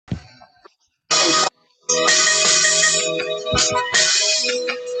What's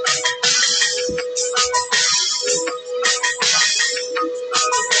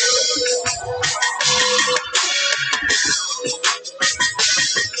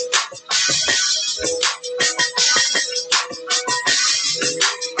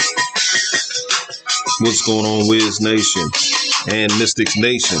going on, Wiz Nation and Mystics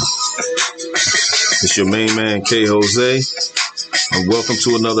Nation? It's your main man, K. Jose, and welcome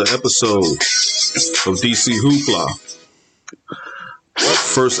to another episode of DC Hoopla.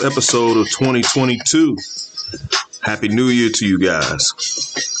 First episode of 2022. Happy New Year to you guys.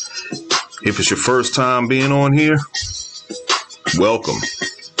 If it's your first time being on here, welcome.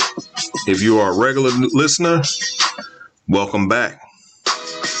 If you are a regular listener, welcome back.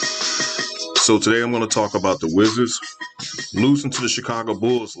 So today I'm going to talk about the Wizards losing to the Chicago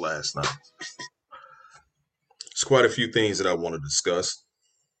Bulls last night. There's quite a few things that I want to discuss.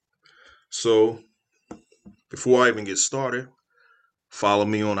 So before I even get started, follow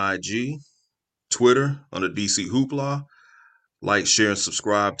me on IG, Twitter under DC Hoopla. Like, share, and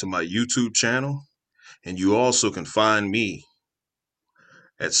subscribe to my YouTube channel. And you also can find me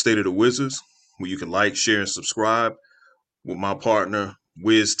at State of the Wizards, where you can like, share, and subscribe with my partner,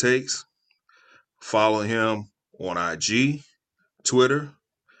 Wiz Takes. Follow him on IG, Twitter,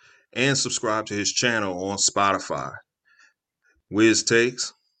 and subscribe to his channel on Spotify, Wiz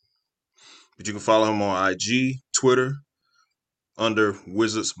Takes. But you can follow him on IG, Twitter, under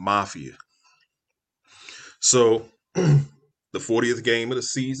Wizards Mafia. So, the 40th game of the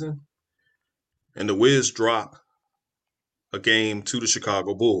season, and the Wiz drop a game to the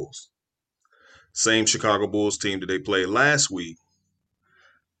Chicago Bulls. Same Chicago Bulls team that they played last week,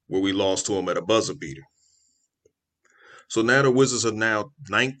 where we lost to them at a buzzer beater. So now the Wizards are now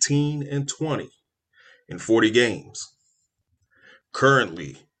 19-20 in 40 games.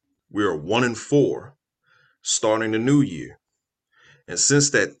 Currently, we are 1-4 starting the new year. And since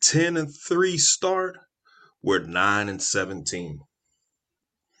that 10-3 start, we're 9-17.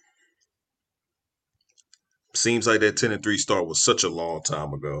 Seems like that 10-3 start was such a long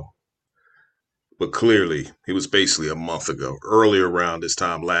time ago. But clearly, it was basically a month ago. Earlier around this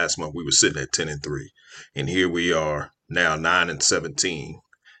time last month, we were sitting at 10-3. And here we are now 9-17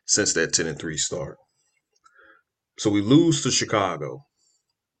 since that 10-3 start. So we lose to Chicago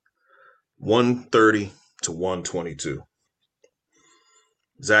 130-122.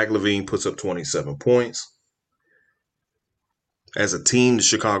 Zach LaVine puts up 27 points. As a team, the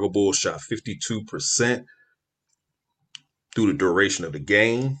Chicago Bulls shot 52% through the duration of the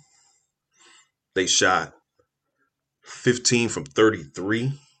game. They shot 15 from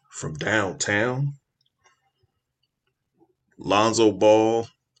 33 from downtown. Lonzo Ball,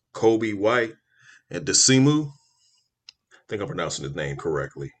 Kobe White, and Dosunmu, I think I'm pronouncing his name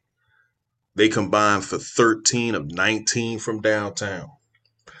correctly, they combined for 13 of 19 from downtown.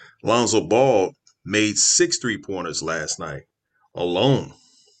 Lonzo Ball made 6 3-pointers last night alone.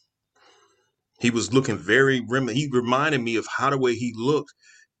 He was looking he reminded me of how the way he looked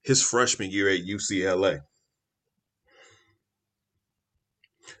his freshman year at UCLA.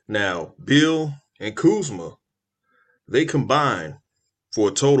 Now, Bill and Kuzma, they combined for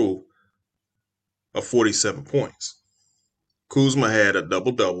a total of 47 points. Kuzma had a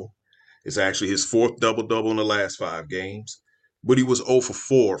double-double. It's actually his 4th double-double in the last 5 games, but he was 0 for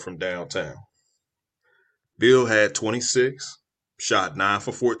 4 from downtown. Bill had 26, shot 9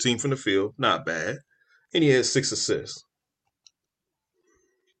 for 14 from the field, not bad, and he had 6 assists.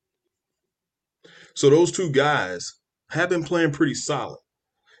 So those two guys have been playing pretty solid.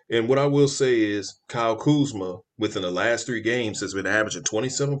 And what I will say is Kyle Kuzma, within the last 3 games, has been averaging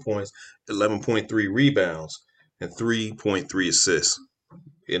 27 points, 11.3 rebounds, and 3.3 assists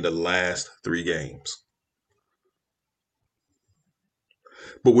in the last 3 games.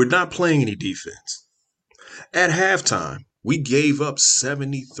 But we're not playing any defense. At halftime, we gave up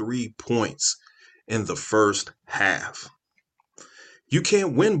 73 points in the first half. You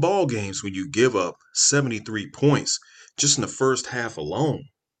can't win ball games when you give up 73 points just in the first half alone.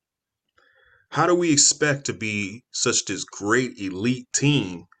 How do we expect to be such this great elite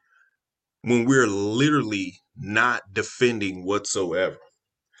team when we're literally not defending whatsoever?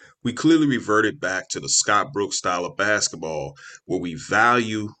 We clearly reverted back to the Scott Brooks style of basketball where we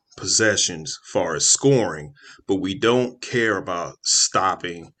value possessions as far as scoring, but we don't care about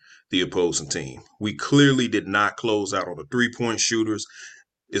stopping the opposing team. We clearly did not close out on the 3-point shooters.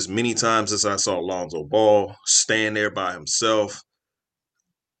 As many times as I saw Lonzo Ball stand there by himself,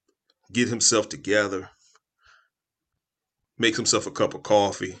 get himself together, make himself a cup of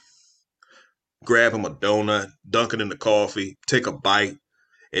coffee, grab him a donut, dunk it in the coffee, take a bite,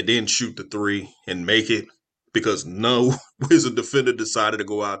 and then shoot the 3 and make it. because no Wizard defender decided to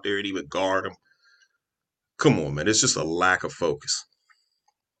go out there and even guard him. Come on, man. It's just a lack of focus.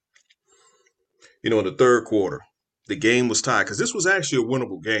 In the third quarter, the game was tied because this was actually a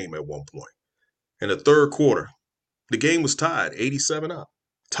winnable game at one point. In the third quarter, the game was tied, 87 up.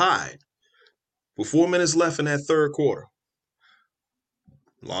 Tied. With 4 minutes left in that third quarter,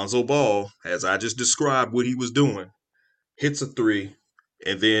 Lonzo Ball, as I just described what he was doing, hits a three,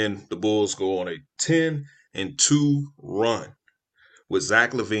 and then the Bulls go on a 10-2 run with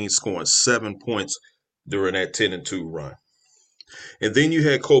Zach LaVine scoring 7 points during that 10-2 run. And then you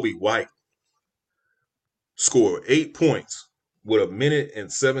had Kobe White score 8 points with 1 minute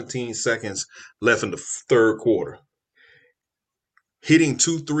and 17 seconds left in the third quarter, hitting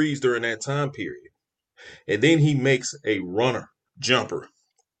 2 threes during that time period. And then he makes a runner jumper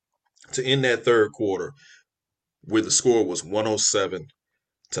to end that third quarter where the score was 107-95.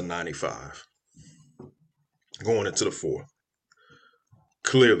 Going into the fourth.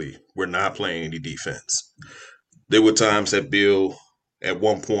 Clearly, we're not playing any defense. There were times that Bill, at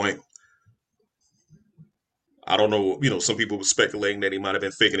one point, I don't know, some people were speculating that he might have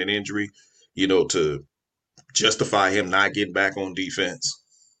been faking an injury, to justify him not getting back on defense.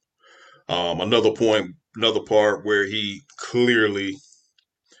 Another part where he clearly,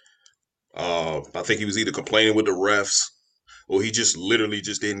 I think he was either complaining with the refs or he just literally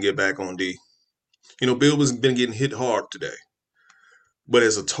just didn't get back on D. Bill has been getting hit hard today. But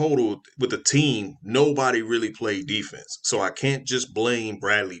as a total, with the team, nobody really played defense. So I can't just blame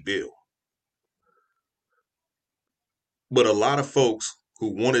Bradley Beal. But a lot of folks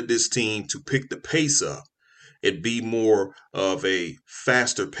who wanted this team to pick the pace up and be more of a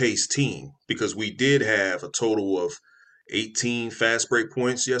faster paced team, because we did have a total of 18 fast break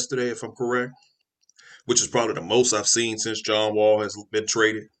points yesterday, if I'm correct, which is probably the most I've seen since John Wall has been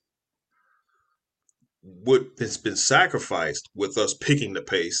traded. What has been sacrificed with us picking the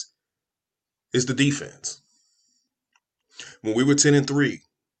pace is the defense. When we were 10-3,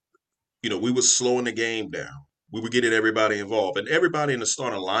 we were slowing the game down. We were getting everybody involved. And everybody in the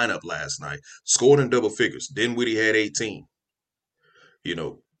starting lineup last night scored in double figures. Dinwiddie had 18.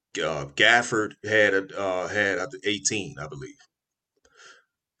 Gafford had 18, I believe.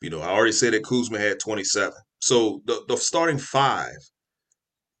 I already said that Kuzma had 27. So the starting five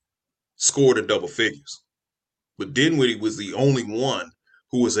scored in double figures. But Dinwiddie was the only one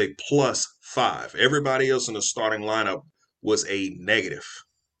who was a +5. Everybody else in the starting lineup was a negative.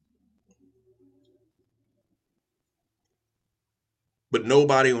 But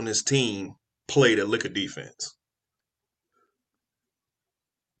nobody on this team played a lick of defense.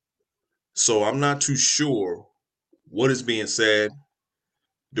 So I'm not too sure what is being said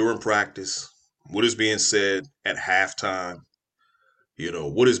during practice, what is being said at halftime,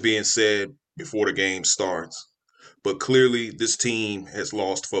 what is being said before the game starts. But clearly this team has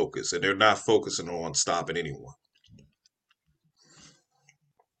lost focus and they're not focusing on stopping anyone.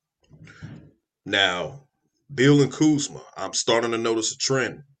 Now, Bill and Kuzma, I'm starting to notice a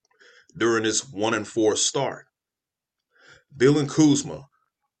trend during this 1-4 start. Bill and Kuzma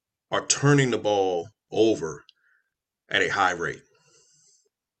are turning the ball over at a high rate.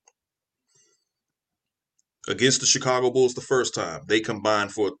 Against the Chicago Bulls the first time, they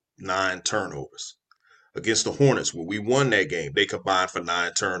combined for 9 turnovers. Against the Hornets, when we won that game, they combined for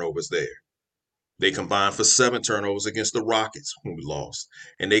 9 turnovers there. They combined for 7 turnovers against the Rockets when we lost.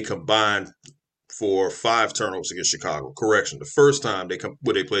 And they combined for 5 turnovers against Chicago. Correction, the first time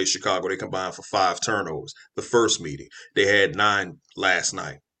they played Chicago, they combined for 5 turnovers. The first meeting. They had 9 last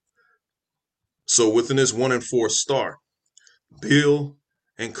night. So within this 1-4 start, Bill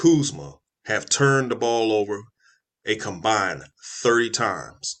and Kuzma have turned the ball over a combined 30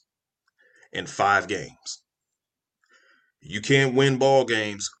 times in 5 games. You can't win ball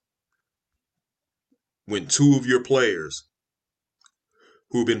games when 2 of your players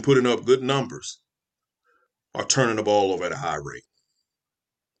who have been putting up good numbers are turning the ball over at a high rate.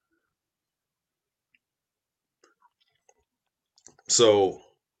 So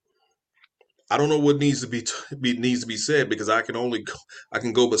I don't know what needs to be said, because I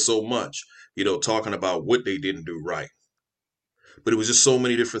can go but so much, talking about what they didn't do right. But it was just so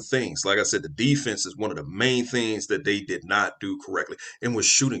many different things. Like I said, the defense is one of the main things that they did not do correctly, and was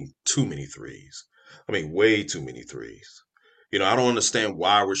shooting too many threes. I mean, way too many threes. I don't understand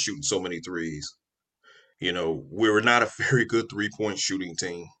why we're shooting so many threes. We're not a very good 3-point shooting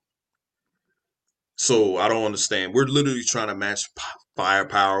team. So I don't understand. We're literally trying to match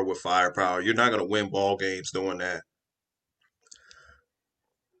firepower with firepower. You're not going to win ball games doing that.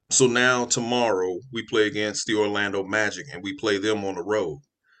 So now tomorrow we play against the Orlando Magic and we play them on the road.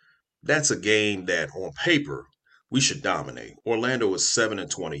 That's a game that on paper we should dominate. Orlando is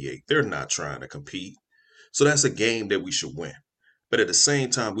 7-28. They're not trying to compete. So that's a game that we should win. But at the same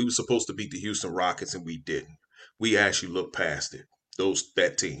time, we were supposed to beat the Houston Rockets and we didn't. We actually looked past it.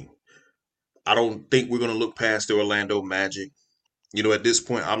 That team. I don't think we're going to look past the Orlando Magic. At this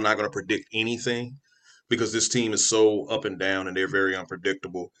point, I'm not going to predict anything because this team is so up and down and they're very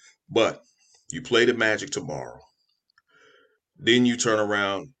unpredictable. But you play the Magic tomorrow. Then you turn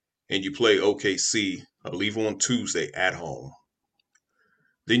around and you play OKC, I believe on Tuesday at home.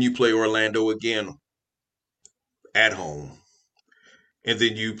 Then you play Orlando again at home. And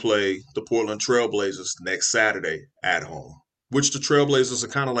then you play the Portland Trailblazers next Saturday at home, which the Trailblazers are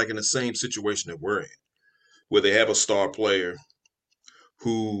kind of like in the same situation that we're in, where they have a star player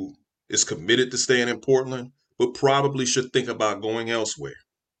who is committed to staying in Portland, but probably should think about going elsewhere.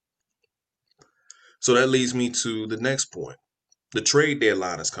 So that leads me to the next point. The trade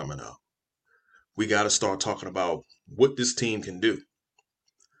deadline is coming up. We got to start talking about what this team can do.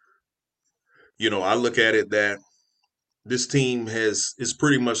 I look at it that this team is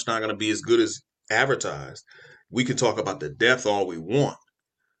pretty much not going to be as good as advertised. We can talk about the depth all we want.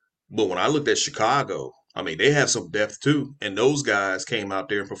 But when I looked at Chicago, I mean, they have some depth too. And those guys came out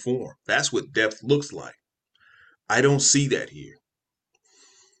there and performed. That's what depth looks like. I don't see that here.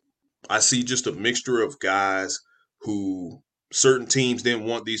 I see just a mixture of guys who certain teams didn't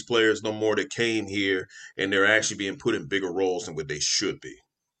want these players no more that came here, and they're actually being put in bigger roles than what they should be.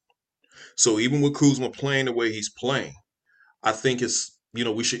 So even with Kuzma playing the way he's playing, I think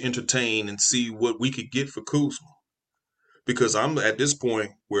we should entertain and see what we could get for Kuzma. Because I'm at this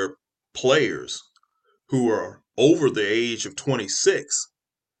point where players who are over the age of 26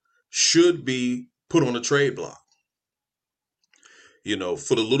 should be put on a trade block.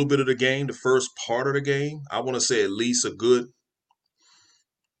 For the little bit of the game, the first part of the game, I want to say at least a good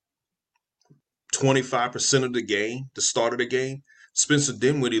 25% of the game, the start of the game, Spencer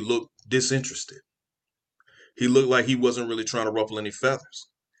Dinwiddie looked disinterested. He looked like he wasn't really trying to ruffle any feathers,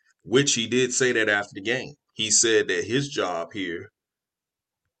 which he did say that after the game. He said that his job here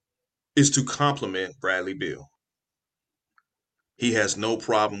is to complement Bradley Beal. He has no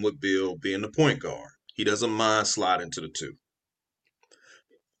problem with Beal being the point guard. He doesn't mind sliding to the two.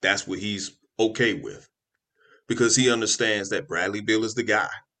 That's what he's okay with because he understands that Bradley Beal is the guy,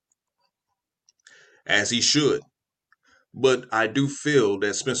 as he should. But I do feel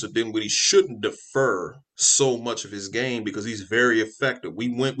that Spencer Dinwiddie shouldn't defer so much of his game because he's very effective.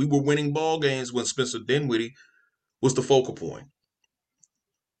 We were winning ball games when Spencer Dinwiddie was the focal point.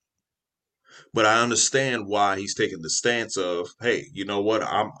 But I understand why he's taking the stance of, hey, you know what?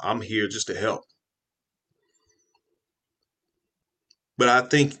 I'm here just to help. But I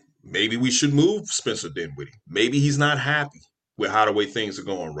think maybe we should move Spencer Dinwiddie. Maybe he's not happy with how the way things are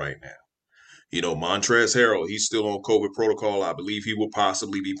going right now. Montrezl Harrell, he's still on COVID protocol. I believe he will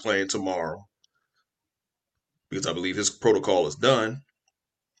possibly be playing tomorrow because I believe his protocol is done.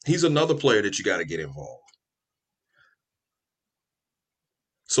 He's another player that you got to get involved.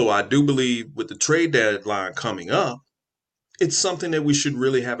 So I do believe with the trade deadline coming up, it's something that we should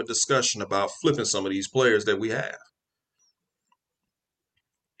really have a discussion about flipping some of these players that we have.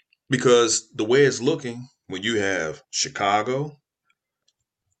 Because the way it's looking, when you have Chicago,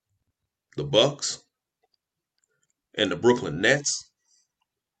 the Bucks, and the Brooklyn Nets,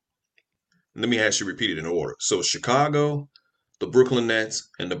 let me actually repeat it in order. So Chicago, the Brooklyn Nets,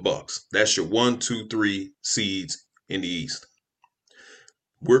 and the Bucks. That's your 1, 2, 3 seeds in the East.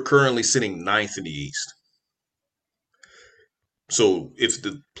 We're currently sitting 9th in the East. So if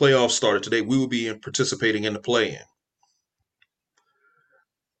the playoffs started today, we would be participating in the play-in.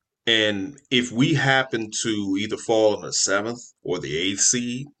 And if we happen to either fall in the 7th or the 8th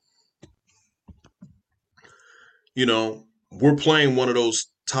seed, we're playing one of those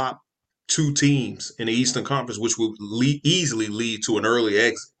top 2 teams in the Eastern Conference, which would easily lead to an early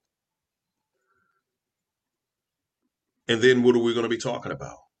exit. And then what are we going to be talking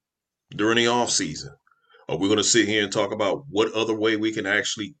about during the offseason? Are we going to sit here and talk about what other way we can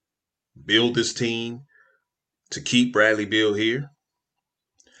actually build this team to keep Bradley Beal here?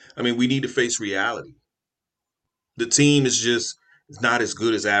 I mean, we need to face reality. The team is just not as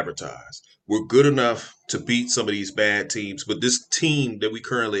good as advertised. We're good enough to beat some of these bad teams, but this team that we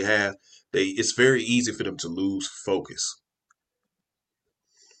currently have, it's very easy for them to lose focus.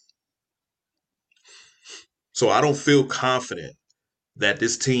 So I don't feel confident that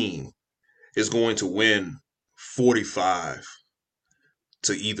this team is going to win 45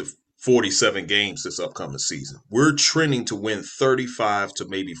 to either 47 games this upcoming season. We're trending to win 35 to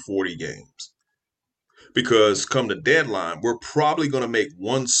maybe 40 games. because come the deadline, we're probably going to make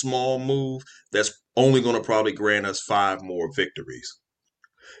one small move that's only going to probably grant us 5 more victories.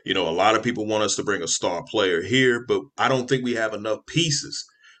 A lot of people want us to bring a star player here, but I don't think we have enough pieces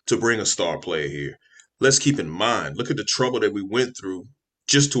to bring a star player here. Let's keep in mind, look at the trouble that we went through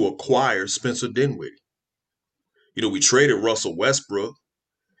just to acquire Spencer Dinwiddie. We traded Russell Westbrook,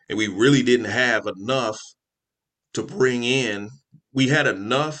 and we really didn't have enough to bring in. We had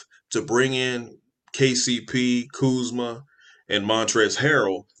enough to bring in KCP, Kuzma, and Montrezl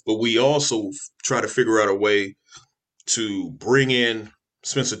Harrell, but we also try to figure out a way to bring in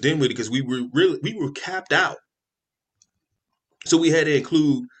Spencer Dinwiddie because we were capped out. So we had to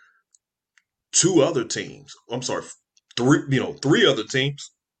include 3 other teams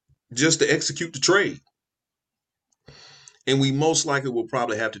just to execute the trade. And we most likely will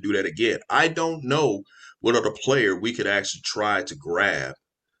probably have to do that again. I don't know what other player we could actually try to grab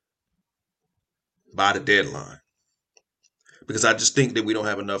by the deadline, because I just think that we don't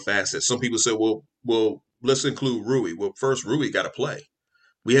have enough assets. Some people say, well, let's include Rui. Well, first, Rui got to play.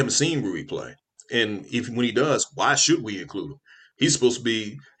 We haven't seen Rui play. And when he does, why should we include him? He's supposed to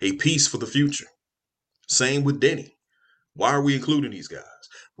be a piece for the future. Same with Denny. Why are we including these guys?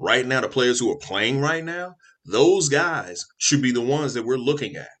 Right now, the players who are playing right now, those guys should be the ones that we're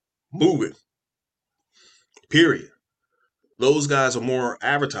looking at moving. Period. Those guys are more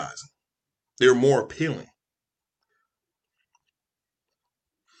advertising. They're more appealing.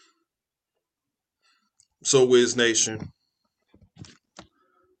 So, Wiz Nation,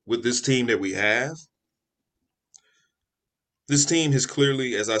 with this team that we have, this team has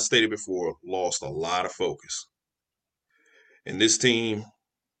clearly, as I stated before, lost a lot of focus. And this team,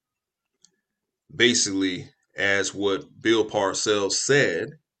 basically, as what Bill Parcells said,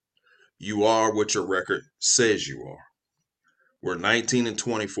 you are what your record says you are. We're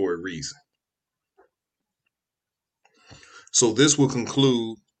 19-20 for a reason. So this will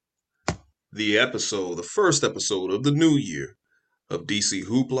conclude the first episode of the new year of DC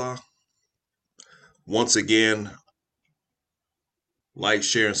Hoopla. Once again, like,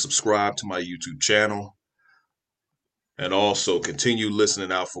 share, and subscribe to my YouTube channel. And also continue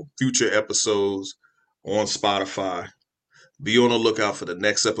listening out for future episodes on Spotify. Be on the lookout for the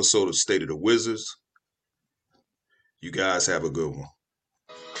next episode of State of the Wizards. You guys have a good one.